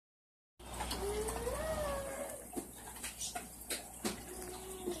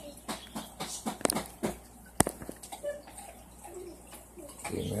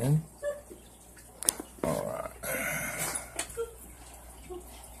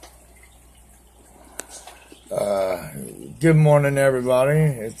Uh, Good morning, everybody.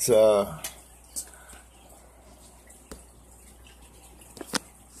 It's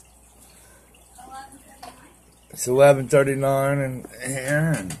 11:39 and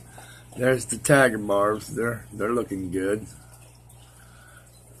here, and there's the tiger barbs. They're looking good.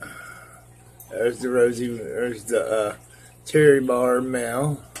 There's the cherry barb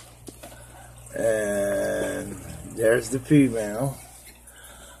male, and there's the female.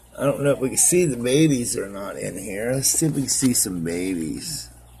 I don't know if we can see the babies or not in here. Let's see if we can see some babies.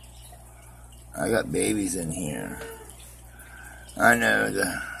 I got babies in here. I know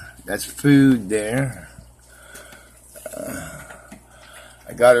that's food there.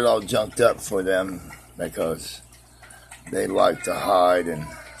 I got it all junked up for them because they like to hide and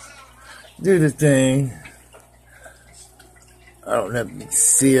do the thing. I don't know if you can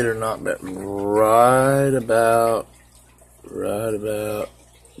see it or not, but right about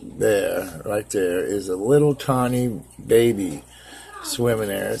there, right there is a little tiny baby swimming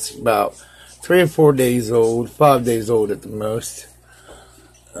there. It's about 3 or 4 days old, 5 days old at the most.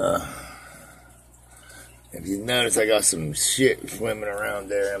 If you notice, I got some shit swimming around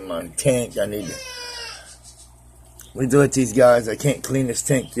there in my tank. We do it, these guys. I can't clean this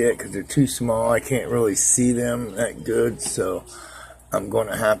tank yet because they're too small. I can't really see them that good, so I'm going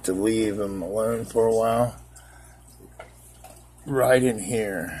to have to leave them alone for a while. Right in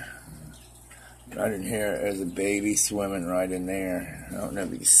here, there's a baby swimming right in there. I don't know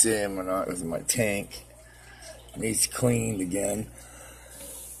if you can see him or not because my tank needs cleaned again.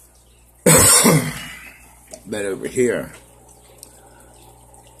 But over here,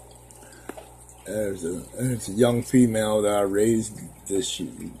 there's a young female that I raised this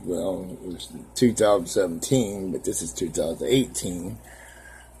year. Well, it was 2017, but this is 2018.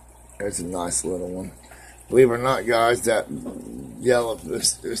 There's a nice little one. Believe it or not, guys, that yellow,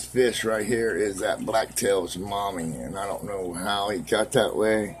 this fish right here is that blacktail's mommy, and I don't know how he got that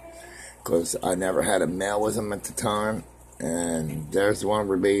way, because I never had a male with him at the time. And there's one of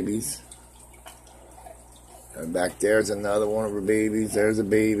her babies. And back there's another one of her babies. There's a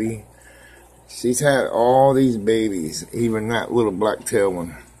baby. She's had all these babies, even that little blacktail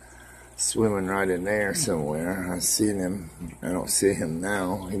one swimming right in there somewhere. I seen him. I don't see him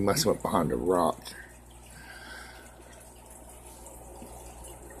now. He must have went behind a rock.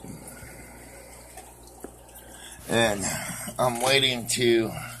 And I'm waiting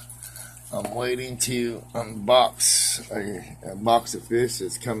to unbox a box of fish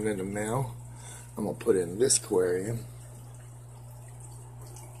that's coming in the mail. I'm gonna put it in this aquarium.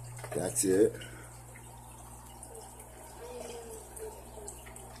 That's it.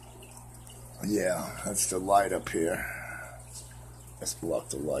 Yeah, that's the light up here. Let's block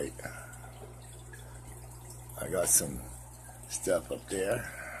the light. I got some stuff up there.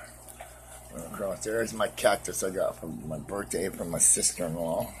 Across there's my cactus I got for my birthday from my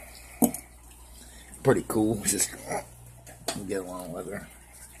sister-in-law. Pretty cool sister. Get along with her.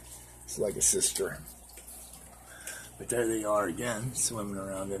 It's like a sister. But there they are again, swimming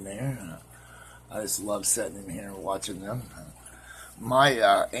around in there. I just love sitting in here and watching them. My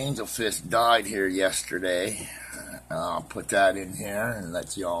angelfish died here yesterday. I'll put that in here and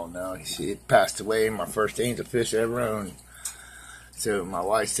let you all know. She passed away, my first angelfish I ever owned. So my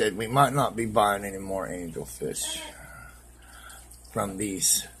wife said we might not be buying any more angelfish from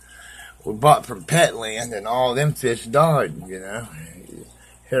these. We bought from Petland and all them fish died, you know.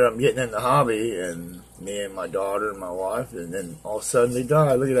 Here I'm getting in the hobby, and me and my daughter and my wife, and then all of a sudden they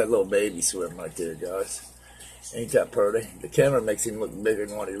die. Look at that little baby swim right there, guys. Ain't that pretty? The camera makes him look bigger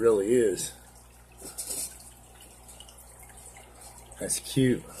than what he really is. That's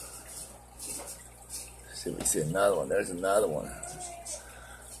cute. Let's see if we see another one. There's another one.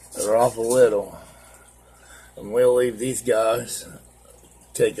 They're awful little. And we'll leave these guys,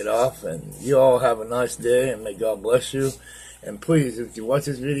 take it off, and you all have a nice day, and may God bless you. And please, if you watch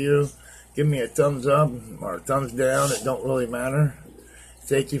this video, give me a thumbs up or a thumbs down. It don't really matter.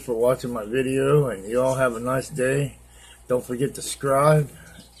 Thank you for watching my video, and you all have a nice day. Don't forget to subscribe,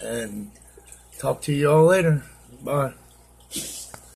 and talk to you all later. Bye.